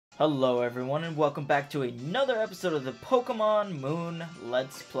Hello everyone and welcome back to another episode of the Pokemon Moon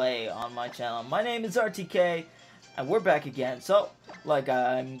Let's Play on my channel. My name is RTK and we're back again. So, like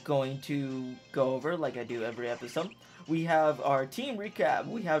I'm going to go over, like I do every episode, we have our team recap.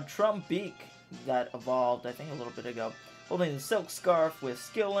 We have Trumbeak that evolved, I think a little bit ago, holding the Silk Scarf with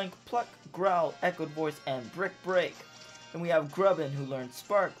Skill Link, Pluck, Growl, Echoed Voice, and Brick Break. Then we have Grubbin who learned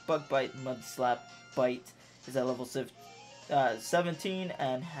Spark, Bug Bite, Mud Slap, Bite, is at level 17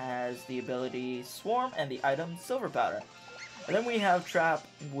 and has the ability Swarm and the item Silver Powder. And then we have Trap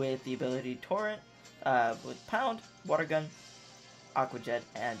with the ability Torrent, with Pound, Water Gun, Aqua Jet,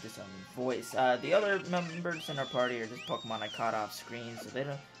 and Disarming Voice. The other members in our party are just Pokemon I caught off screen, so they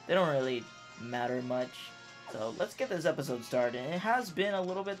don't really matter much. So let's get this episode started. It has been a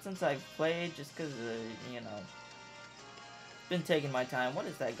little bit since I've played, just because you know, been taking my time. What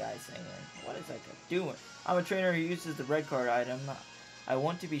is that guy saying? What is that guy doing? I'm a trainer who uses the red card item. I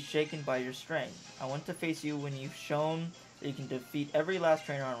want to be shaken by your strength. I want to face you when you've shown that you can defeat every last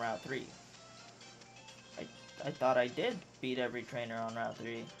trainer on Route 3. I thought I did beat every trainer on Route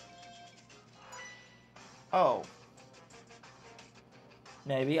 3. Oh.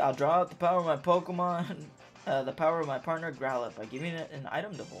 Maybe I'll draw out the power of my Pokemon, the power of my partner Growlithe by giving it an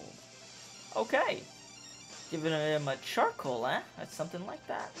item to hold. Okay. Giving him a charcoal, eh? That's something like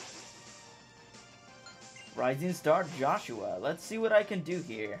that. Rising Star Joshua. Let's see what I can do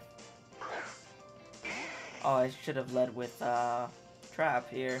here. Oh, I should have led with Trap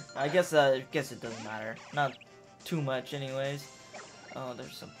here. I guess it doesn't matter. Not too much anyways. Oh,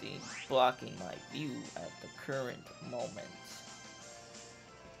 there's something blocking my view at the current moment.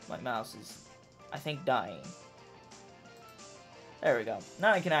 My mouse is, I think, dying. There we go.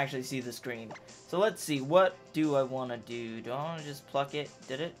 Now I can actually see the screen. So let's see, what do I want to do? Do I want to just pluck it?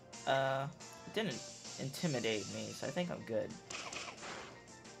 Did it? It didn't intimidate me, so I think I'm good.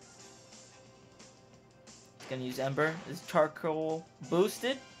 Gonna use Ember. Is Charcoal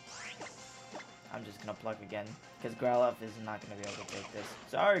boosted? I'm just gonna pluck again, because Growlithe is not gonna be able to take this.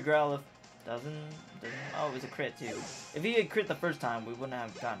 Sorry, Growlithe. Doesn't. Oh, it was a crit too. If he had crit the first time, we wouldn't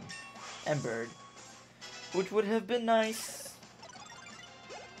have gotten Embered, which would have been nice.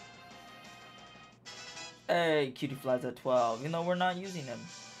 Hey, Cutie Flies at 12. You know, we're not using him.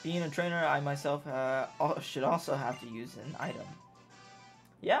 Being a trainer, I myself should also have to use an item.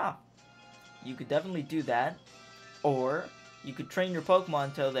 Yeah, you could definitely do that. Or, you could train your Pokemon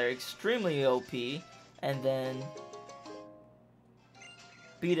until they're extremely OP, and then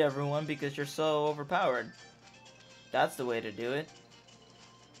beat everyone because you're so overpowered. That's the way to do it.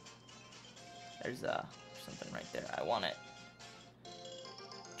 There's something right there. I want it.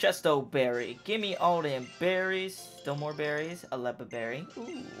 Chesto Berry. Give me all them berries. Still more berries. A Lepa Berry.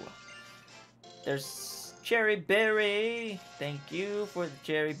 Ooh. There's Cherry Berry. Thank you for the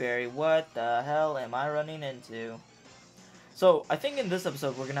Cherry Berry. What the hell am I running into? So, I think in this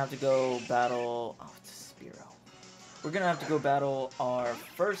episode we're going to have to go battle... Oh, it's a Spearow. We're going to have to go battle our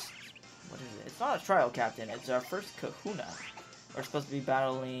first... What is it? It's not a trial captain. It's our first Kahuna. We're supposed to be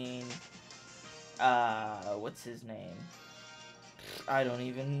battling... what's his name? I don't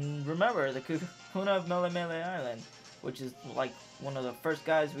even remember. The Kahuna of Mele Island, which is like one of the first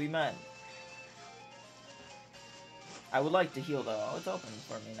guys we met. I would like to heal though. It's open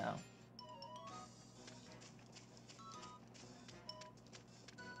for me now.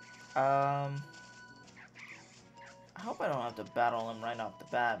 I hope I don't have to battle him right off the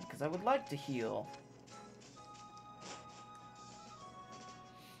bat, because I would like to heal.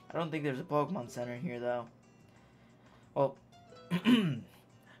 I don't think there's a Pokemon Center here though. Well,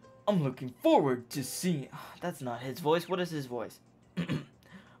 I'm looking forward to seeing... That's not his voice. What is his voice?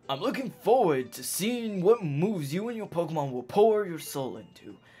 I'm looking forward to seeing what moves you and your Pokemon will pour your soul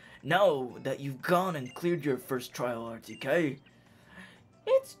into. Now that you've gone and cleared your first trial, RTK.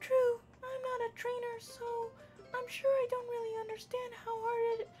 It's true. I'm not a trainer, so I'm sure I don't really understand how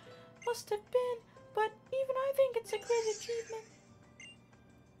hard it must have been, but even I think it's a great achievement.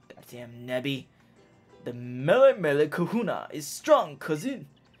 Goddamn Nebby. The Mele Kahuna is strong, cousin.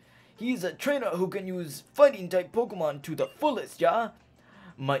 He's a trainer who can use fighting-type Pokemon to the fullest, yeah?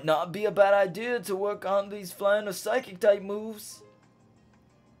 Might not be a bad idea to work on these flying or psychic-type moves.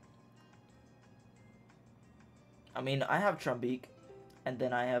 I mean, I have Trumbeak, and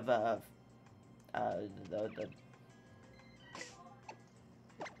then I have,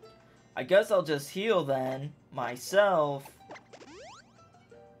 I guess I'll just heal, then, myself.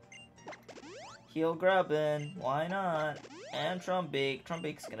 Heal Grubbin, why not? And Trumbeak.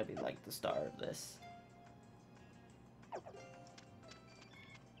 Trumbeak's gonna be like the star of this.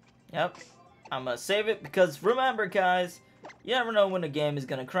 Yep. I'm gonna save it because remember guys, You never know when a game is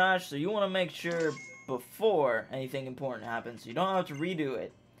gonna crash, so you want to make sure before anything important happens, so you don't have to redo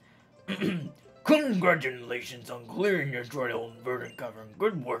it. Congratulations on clearing your trial in Verdant Cavern.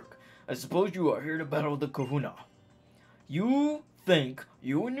 Good work. I suppose you are here to battle the Kahuna. You think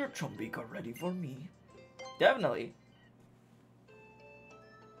you and your Trumpik are ready for me? Definitely.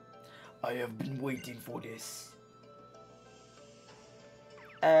 I have been waiting for this.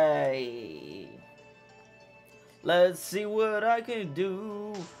 Hey. Let's see what I can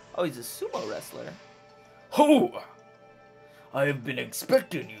do. Oh, he's a sumo wrestler. Ho! I have been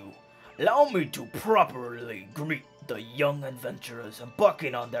expecting you. Allow me to properly greet the young adventurers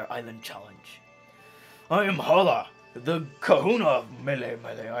embarking on their island challenge. I am Hala, the Kahuna of Mele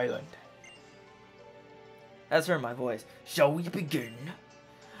Island. That's heard my voice. Shall we begin?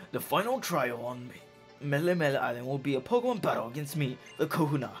 The final trial on Mele Island will be a Pokemon battle against me, the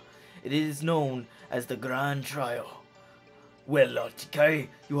Kahuna. It is known as the Grand Trial. Well, RTK,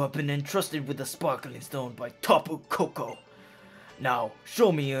 you have been entrusted with the Sparkling Stone by Tapu Koko. Now,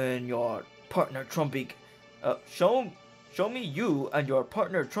 show me you and your partner Trumpik. Show me you and your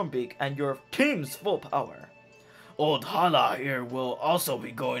partner Trumpik and your team's full power. Old Hala here will also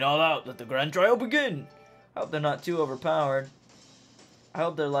be going all out. Let the Grand Trial begin. I hope they're not too overpowered. I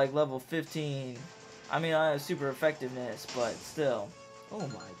hope they're like level 15. I mean, I have super effectiveness, but still. Oh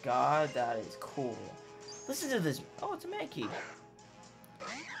my god, that is cool. Listen to this. Oh, it's a Mankey.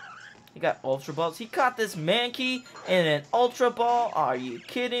 He got Ultra Balls. He caught this Mankey in an Ultra Ball. Are you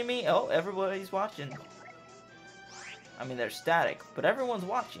kidding me? Oh, everybody's watching. I mean, they're static, but everyone's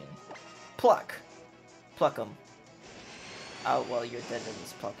watching. Pluck. Pluck them. Oh, well, you're dead to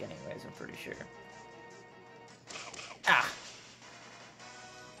this pluck anyways, I'm pretty sure. Ah.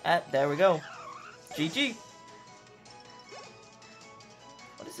 There we go. GG.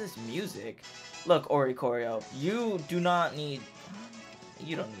 What is this music? Look, Oricorio, you don't need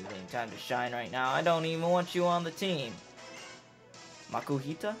any time to shine right now. I don't even want you on the team.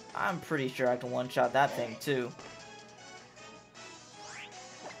 Makuhita? I'm pretty sure I can one-shot that thing too.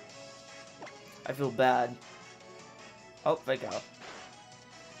 I feel bad. Oh, fake out.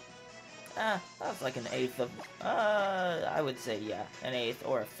 That's like an eighth of, I would say, yeah, an eighth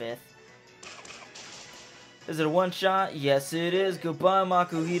or a fifth. Is it a one-shot? Yes, it is. Goodbye,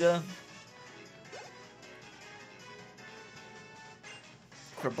 Makuhita.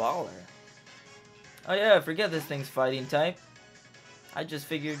 Kraballer. Oh yeah, I forget this thing's fighting type. I just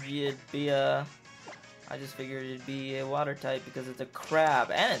figured it'd be a water type because it's a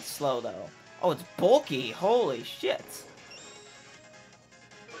crab and it's slow though. Oh, it's bulky. Holy shit.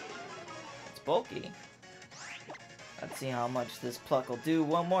 It's bulky. Let's see how much this pluck will do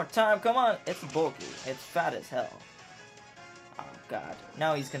one more time. Come on. It's bulky. It's fat as hell. Oh god.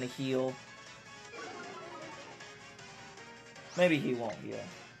 Now he's gonna heal. Maybe he won't heal.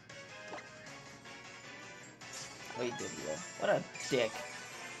 Oh, he did heal. What a dick.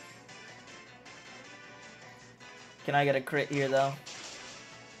 Can I get a crit here, though?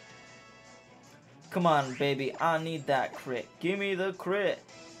 Come on, baby. I need that crit. Give me the crit.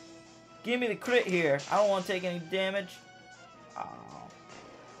 Give me the crit here. I don't want to take any damage. Oh.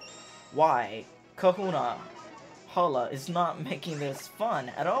 Why? Kahuna Hala is not making this fun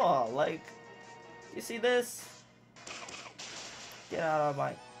at all. Like, you see this? Get out of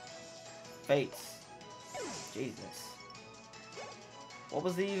my face. Jesus. What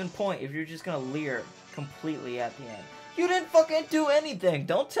was the even point if you're just gonna leer completely at the end? You didn't fucking do anything!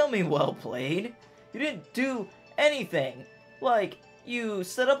 Don't tell me well played! You didn't do anything! Like, you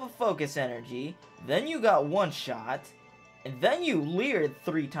set up a focus energy, then you got one shot, and then you leered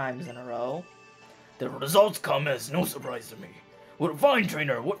 3 times in a row. The results come as no surprise to me. What a fine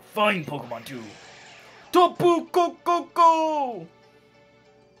trainer! What fine Pokemon too! Tapu Koko!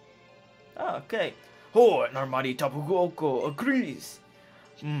 Oh, okay. Oh, and our mighty Tapu Koko agrees.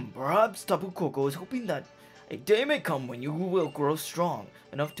 Perhaps Tapu Koko is hoping that a day may come when you will grow strong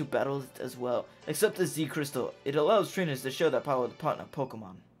enough to battle it as well. Except the Z Crystal. It allows trainers to show their power with partner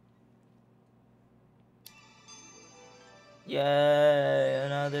Pokemon. Yay,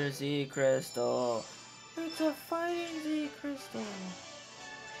 another Z Crystal. It's a fighting Z Crystal.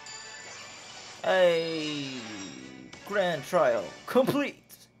 Hey, Grand Trial complete.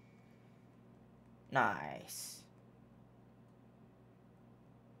 Nice.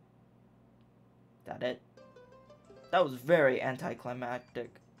 That it? That was very anticlimactic.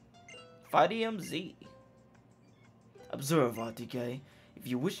 Fighting Z. Observe, RTK. If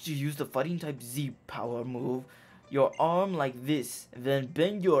you wish to use the fighting type Z power move, your arm like this, then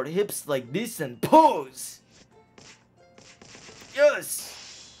bend your hips like this and pose!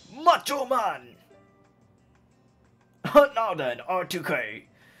 Yes! Macho Man! Now then, RTK.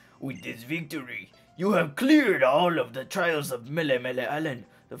 With this victory, you have cleared all of the trials of Mele Mele Island,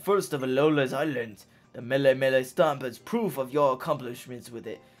 the first of Alola's islands. The Mele Mele stamp is proof of your accomplishments with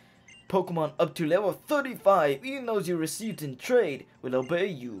it. Pokemon up to level 35, even those you received in trade, will obey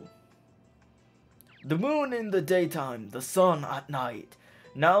you. The moon in the daytime, the sun at night.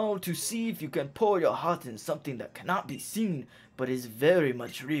 Now to see if you can pour your heart in something that cannot be seen, but is very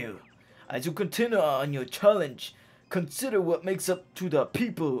much real. As you continue on your challenge, consider what makes up to the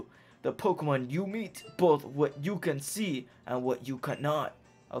people, the Pokemon you meet, both what you can see and what you cannot.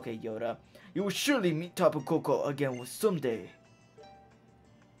 Okay, Yoda. You will surely meet Tapu Koko again someday.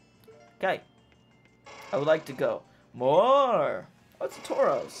 Okay. I would like to go. More! What's a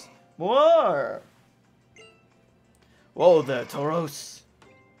Tauros? More! Whoa there, Tauros.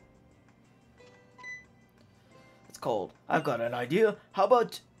 It's cold. I've got an idea. How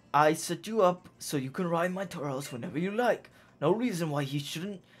about I set you up so you can ride my Tauros whenever you like? No reason why he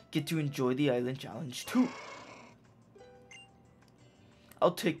shouldn't get to enjoy the island challenge too.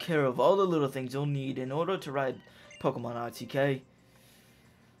 I'll take care of all the little things you'll need in order to ride Pokemon RTK.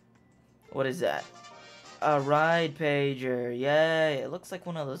 What is that? A ride pager. Yay! It looks like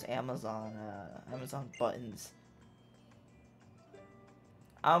one of those Amazon buttons.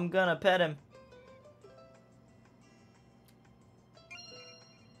 I'm gonna pet him.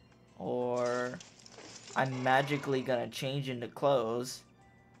 Or I'm magically gonna change into clothes.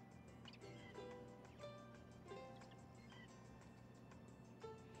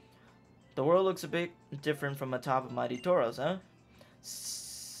 The world looks a bit different from atop of Mighty Tauros, huh?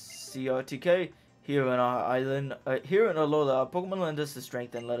 CRTK, here in our island, here in Alola, our Pokemon lend us the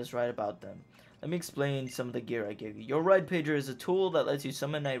strength and let us write about them. Let me explain some of the gear I gave you. Your Ride Pager is a tool that lets you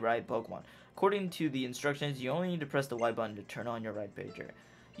summon a ride Pokemon. According to the instructions, you only need to press the Y button to turn on your Ride Pager.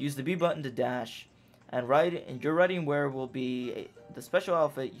 Use the B button to dash, and your riding wear will be the special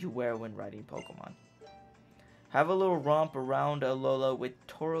outfit you wear when riding Pokemon. Have a little romp around Alola with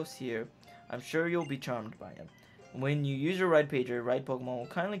Tauros here. I'm sure you'll be charmed by him. When you use your Ride Pager, Ride Pokemon will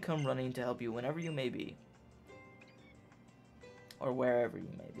kindly come running to help you whenever you may be. Or wherever you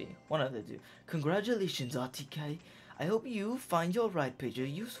may be. One of the two. Congratulations, RTK. I hope you find your Ride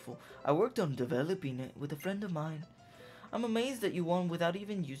Pager useful. I worked on developing it with a friend of mine. I'm amazed that you won without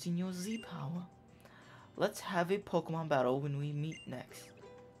even using your Z power. Let's have a Pokemon battle when we meet next.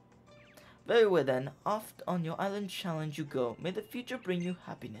 Very well then, off on your island challenge you go. May the future bring you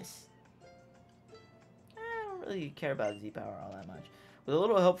happiness. I don't really care about Z power all that much. With a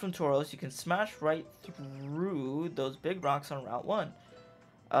little help from Tauros, you can smash right through those big rocks on Route 1.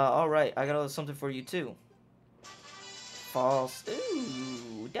 Alright, I got a little something for you too. False.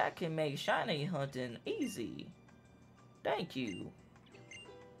 Ooh, that can make shiny hunting easy. Thank you.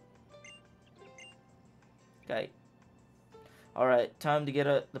 Okay. Alright, time to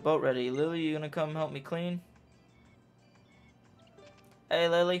get the boat ready. Lily, you gonna come help me clean? Hey,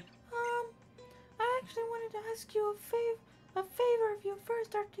 Lily. I actually wanted to ask you a favor of you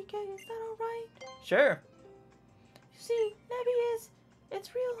first, RTK. Is that alright? Sure. You see, Nebby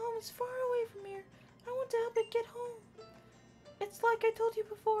its real home is far away from here. I want to help it get home. It's like I told you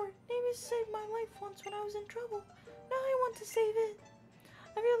before. Nebby saved my life once when I was in trouble. Now I want to save it.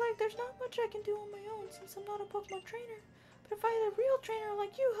 I feel like there's not much I can do on my own since I'm not a Pokemon trainer. But if I had a real trainer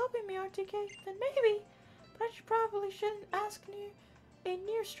like you helping me, RTK, then maybe. But I probably shouldn't ask a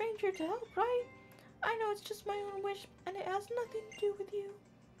near stranger to help, right? I know it's just my own wish, and it has nothing to do with you.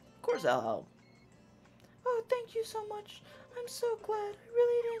 Of course I'll help. Oh, thank you so much. I'm so glad. I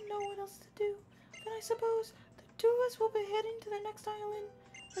really didn't know what else to do. Then I suppose the two of us will be heading to the next island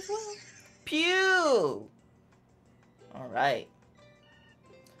as well. Pew! Alright.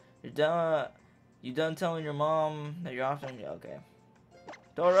 You done telling your mom that you're off? Yeah, okay.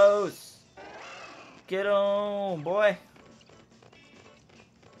 Tauros! Get on, boy!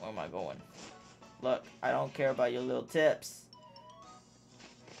 Where am I going? Look, I don't care about your little tips.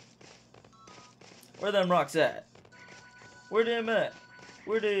 Where them rocks at? Where them at?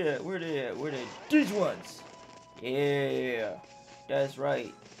 Where they at? Where they at? Where they? These ones! Yeah, that's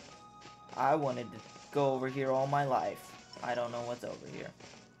right. I wanted to go over here all my life. I don't know what's over here.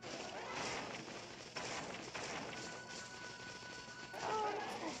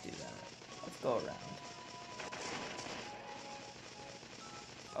 Let's do that. Let's go around.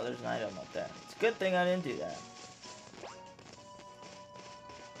 Oh, there's an item up there. It's a good thing I didn't do that.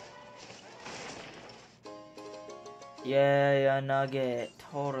 Yeah, nugget.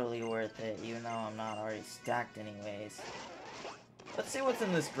 Totally worth it, even though I'm not already stacked anyways. Let's see what's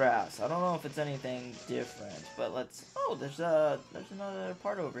in this grass. I don't know if it's anything different, but let's... Oh, there's another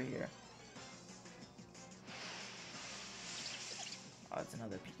part over here. it's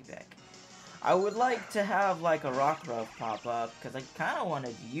another piggyback. I would like to have like a Rockruff pop up because I kind of want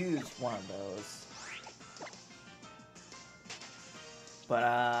to use one of those.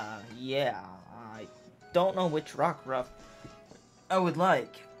 But yeah, I don't know which Rockruff I would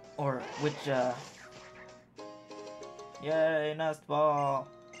like, or which yay, nest ball.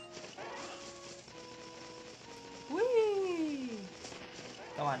 Whee!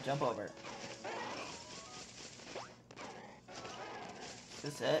 Come on, jump over. Is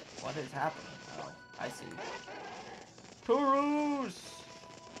this it? What is happening? Oh, I see. Tauros!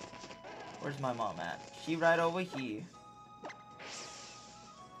 Where's my mom at? She right over here.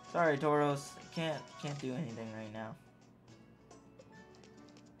 Sorry, Tauros. Can't do anything right now.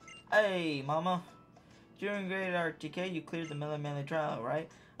 Hey, mama. During Great RTK, you cleared the Melee trial, right?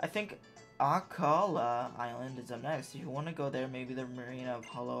 I think Akala Island is up next. If you want to go there, maybe the Marina of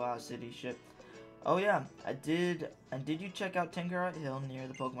Hollow Out City ship. Oh yeah, I did. And did you check out Tenkarat Hill near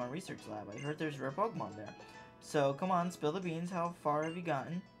the Pokemon Research Lab? I heard there's rare Pokemon there. So come on, spill the beans. How far have you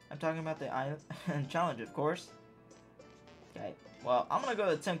gotten? I'm talking about the island challenge, of course. Okay. Well, I'm gonna go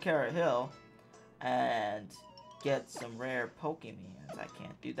to Tenkarat Hill and get some rare Pokemons. I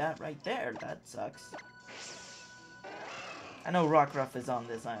can't do that right there. That sucks. I know Rockruff is on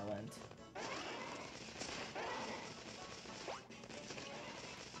this island.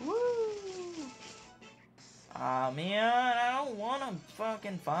 Woo! Aw, man, I don't want to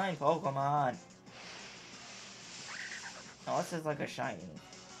fucking find Pokemon. Unless it's like a shiny.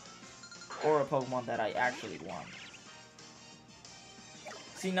 Or a Pokemon that I actually want.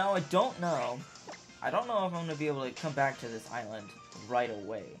 See, now I don't know. I don't know if I'm going to be able to come back to this island right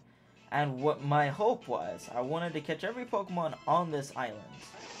away. And what my hope was, I wanted to catch every Pokemon on this island.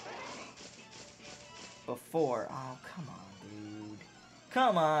 Before, oh, come on.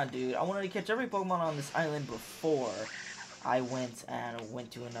 Come on, dude. I wanted to catch every Pokemon on this island before I went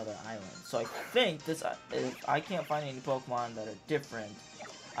to another island. So I think this, if I can't find any Pokemon that are different,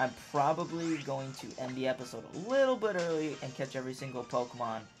 I'm probably going to end the episode a little bit early and catch every single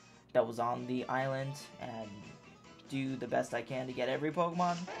Pokemon that was on the island and do the best I can to get every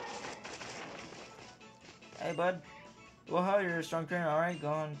Pokemon. Hey, bud. Well, how you're a strong trainer, alright? Go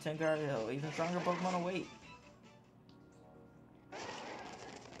on Tenkarat Hill. Even stronger Pokemon await.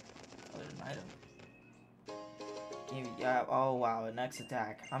 Item. Yeah, oh wow, an X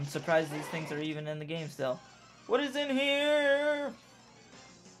attack. I'm surprised these things are even in the game still. What is in here?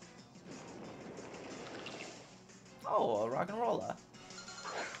 Oh, a rock and roller.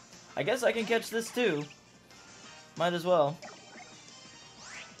 I guess I can catch this too. Might as well.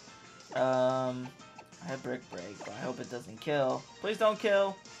 I have Brick Break, but I hope it doesn't kill. Please don't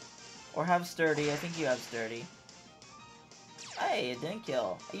kill. Or have Sturdy. I think you have Sturdy. Hey, it didn't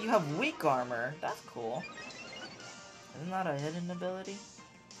kill. You have weak armor. That's cool. Isn't that a hidden ability?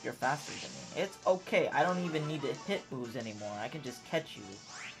 You're faster than me. It's okay. I don't even need to hit moves anymore. I can just catch you.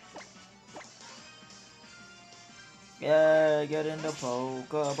 Yeah, get into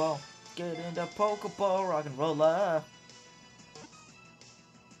Pokeball. Get into Pokeball, rock and roller.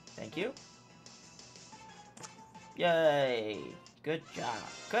 Thank you. Yay. Good job.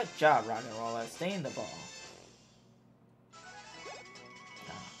 Good job, rock and roller. Stay in the ball.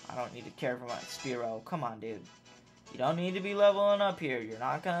 I don't need to care for my Spearow. Come on, dude. You don't need to be leveling up here. You're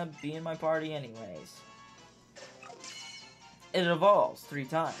not gonna be in my party anyways. It evolves 3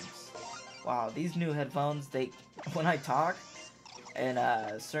 times. Wow, these new headphones, when I talk in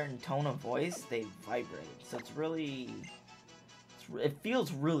a certain tone of voice, they vibrate. So it's really, it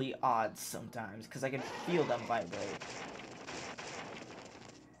feels really odd sometimes because I can feel them vibrate.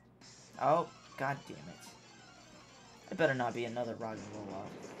 Oh, god damn it. It better not be another rock and roll off.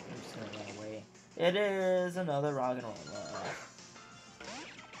 I'm just gonna run away. It is another rock and roll off.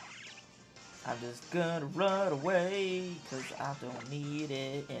 I'm just gonna run away because I don't need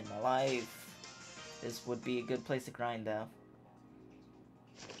it in my life. This would be a good place to grind though.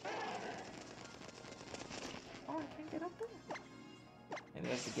 Oh, I can't get up there. Maybe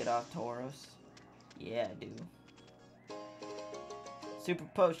I have to get off Tauros. Yeah, I do. Super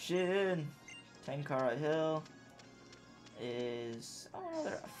Potion! Tenkarat Hill is... Oh,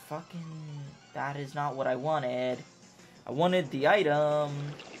 another fucking... That is not what I wanted. I wanted the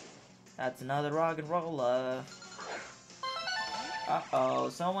item. That's another rock and roller. Uh-oh,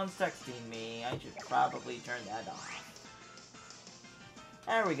 someone's texting me. I should probably turn that off.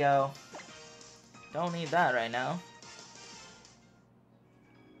 There we go. Don't need that right now.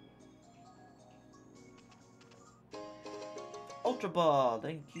 Ultra Ball,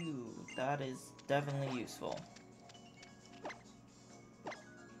 thank you. That is definitely useful.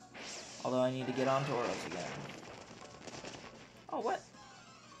 Although I need to get on Tauros again. Oh, what?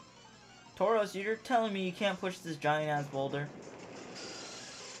 Tauros, you're telling me you can't push this giant-ass boulder?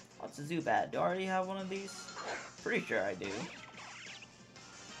 What's a Zubat? Do I already have one of these? Pretty sure I do.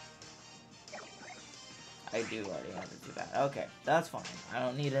 I do already have a Zubat. Okay, that's fine. I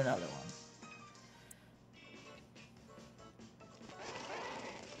don't need another one.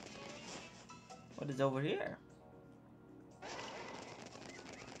 What is over here?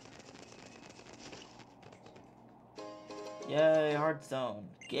 Yay, Hearthstone.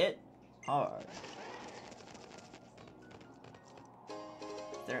 Get hard.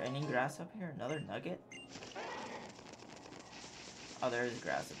 Is there any grass up here? Another nugget? Oh, there is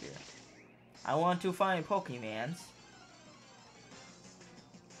grass up here. I want to find Pokemans.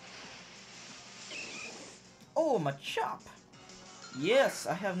 Oh, Machop! Yes,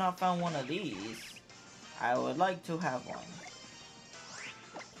 I have not found one of these. I would like to have one.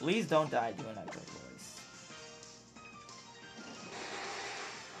 Please don't die doing that good voice.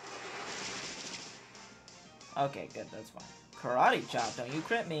 Okay, good, that's fine. Karate Chop, don't you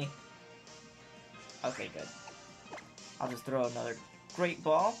crit me. Okay, good. I'll just throw another Great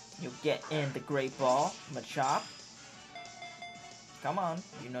Ball. You'll get in the Great Ball, Machop. Come on,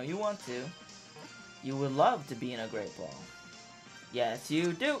 you know you want to. You would love to be in a Great Ball. Yes,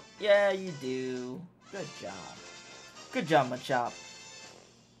 you do. Yeah, you do. Good job. Good job, Machop.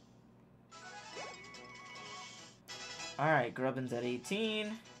 Alright, Grubbin's at 18.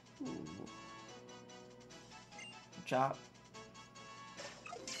 Ooh. Machop.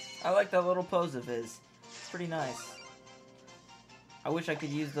 I like that little pose of his. It's pretty nice. I wish I could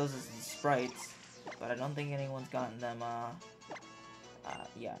use those as sprites, but I don't think anyone's gotten them,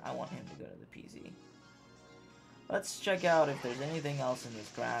 yeah, I want him to go to the PZ. Let's check out if there's anything else in this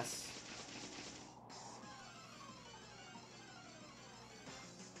grass.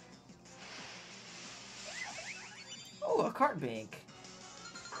 Oh, a card bank.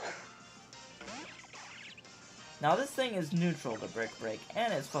 Now this thing is neutral to Brick Break,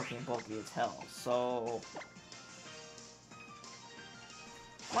 and it's fucking bulky as hell, so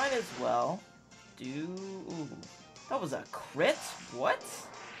might as well do... Ooh, that was a crit? What?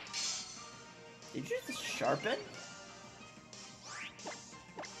 Did you just sharpen?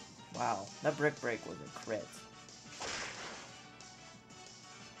 Wow, that Brick Break was a crit.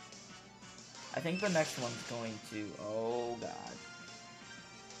 I think the next one's going to... Oh, God.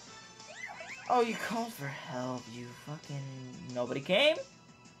 Oh, you called for help, you fucking... Nobody came?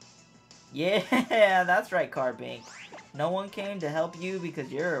 Yeah, that's right, Carbink. No one came to help you because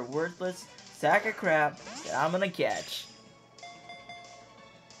you're a worthless sack of crap that I'm gonna catch.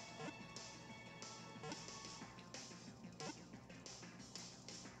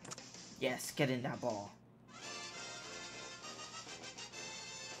 Yes, get in that ball.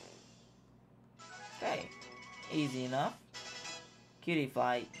 Okay, easy enough. Cutie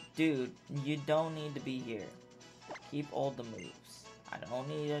Fly, dude, you don't need to be here. Keep all the moves. I don't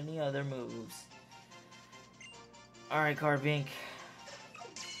need any other moves. Alright, Carbink.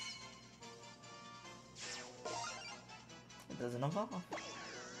 It doesn't evolve.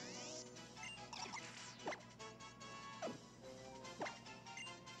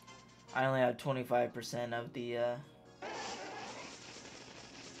 I only have 25% of the,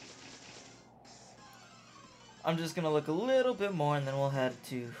 I'm just gonna look a little bit more and then we'll head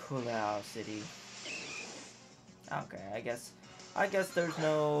to Hulao City. Okay, I guess there's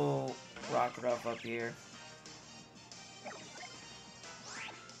no Rockruff up here.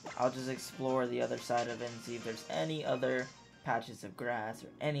 I'll just explore the other side of it and see if there's any other patches of grass or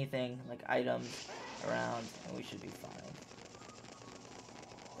anything, like items around, and we should be fine.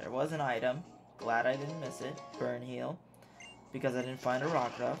 There was an item. Glad I didn't miss it. Burn Heal. Because I didn't find a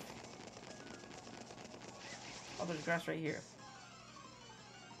Rockruff. Oh, there's grass right here.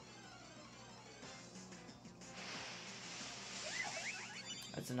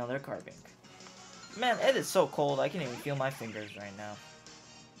 That's another Carbink. Man, it is so cold, I can't even feel my fingers right now.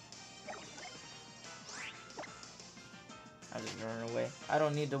 I'm just running away. I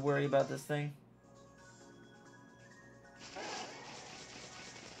don't need to worry about this thing.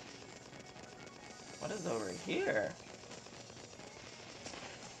 What is over here?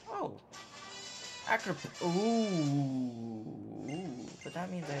 Oh. Ooh. But that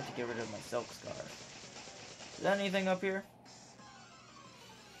means I have to get rid of my Silk Scarf. Is there anything up here?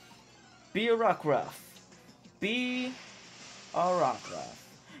 Be a Rockruff. Be a Rockruff.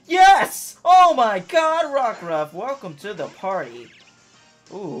 Yes! Oh my god, Rockruff! Welcome to the party.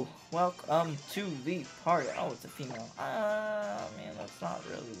 Ooh, welcome to the party. Oh, it's a female. Man, that's not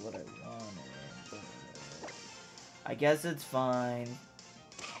really what I wanted. But I guess it's fine.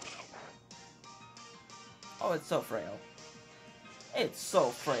 Oh, it's so frail. It's so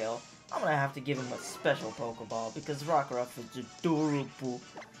frail. I'm gonna have to give him a special Pokeball because Rockruff is adorable.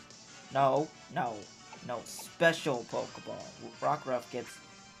 No, special Pokeball. Rockruff gets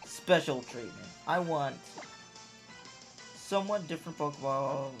special treatment. I want somewhat different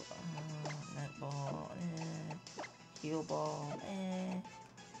Pokeball. Netball, Heal Ball,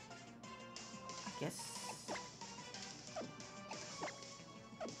 I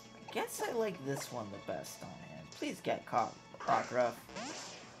guess I like this one the best on hand. Please get caught, Rockruff.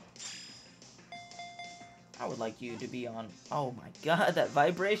 I would like you to be on... Oh my god, that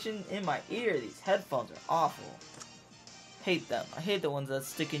vibration in my ear. These headphones are awful. Hate them. I hate the ones that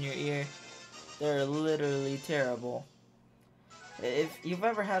stick in your ear. They're literally terrible. If you've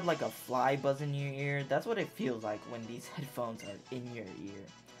ever had like a fly buzz in your ear, that's what it feels like when these headphones are in your ear.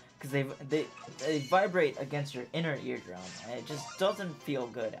 Because they vibrate against your inner eardrum, and it just doesn't feel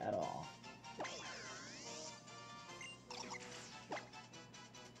good at all.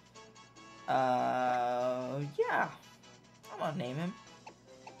 Yeah. I'm gonna name him.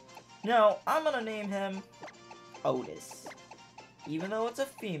 No, I'm gonna name him Otis. Even though it's a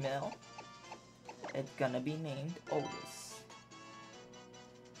female, it's gonna be named Otis.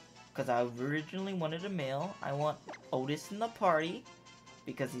 Because I originally wanted a male. I want Otis in the party.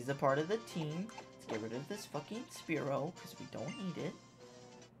 Because he's a part of the team. Let's get rid of this fucking Spearow, because we don't need it.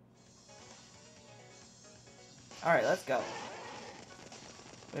 Alright, let's go.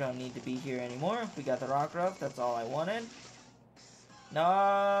 We don't need to be here anymore. We got the Rockruff, that's all I wanted.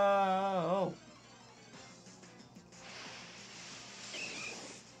 No!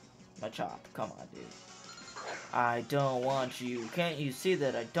 Machop, come on, dude. I don't want you. Can't you see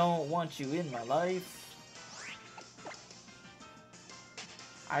that I don't want you in my life?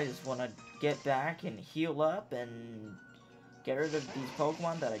 I just want to get back and heal up and get rid of these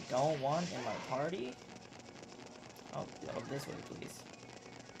Pokemon that I don't want in my party. Oh, this way, please.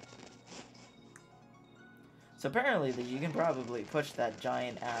 So apparently you can probably push that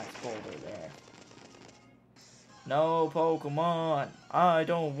giant ass boulder there. No Pokemon! I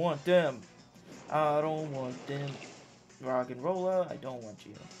don't want them! I don't want them. Rock and Rolla, I don't want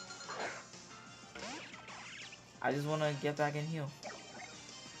you. I just want to get back and heal.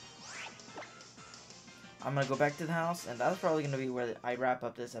 I'm gonna go back to the house, and that's probably gonna be where I wrap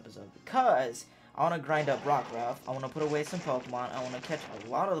up this episode, because I want to grind up Rockruff, I want to put away some Pokemon, I want to catch a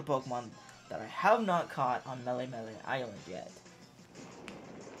lot of the Pokemon that I have not caught on Melee Island yet.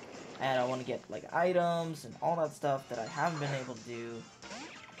 And I want to get, like, items and all that stuff that I haven't been able to do.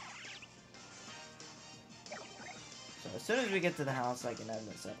 So as soon as we get to the house, I can end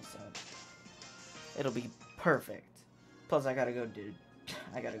this episode. It'll be perfect. Plus, I gotta go do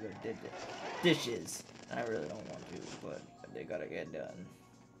dishes. I really don't want to, but they gotta get done.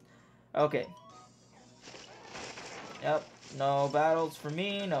 Okay. Yep. No battles for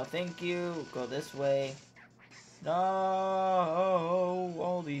me. No thank you. Go this way. No.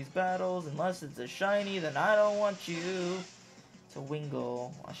 All these battles. Unless it's a shiny, then I don't want you. It's a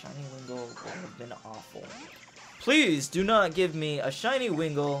Wingull. A shiny Wingull would have been awful. Please do not give me a shiny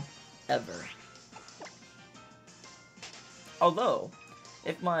Wingull ever. Although...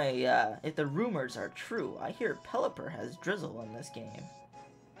 If the rumors are true, I hear Pelipper has Drizzle in this game.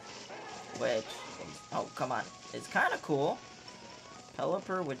 Which is, oh, come on, it's kind of cool.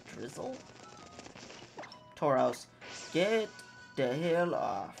 Pelipper with Drizzle? Tauros, get the hell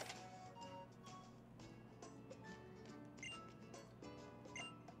off.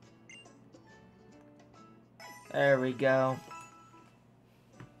 There we go.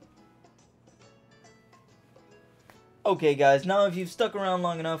 Okay guys, now if you've stuck around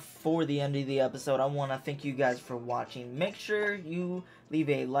long enough for the end of the episode, I want to thank you guys for watching. Make sure you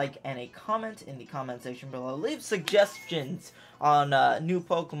leave a like and a comment in the comment section below. Leave suggestions on new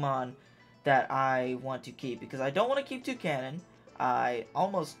Pokemon that I want to keep, because I don't want to keep Toucanon. I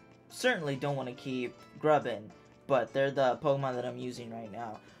almost certainly don't want to keep Grubbin, but they're the Pokemon that I'm using right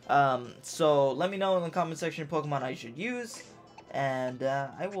now. So let me know in the comment section Pokemon I should use. And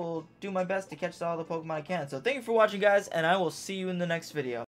I will do my best to catch all the Pokemon I can. So thank you for watching, guys, and I will see you in the next video.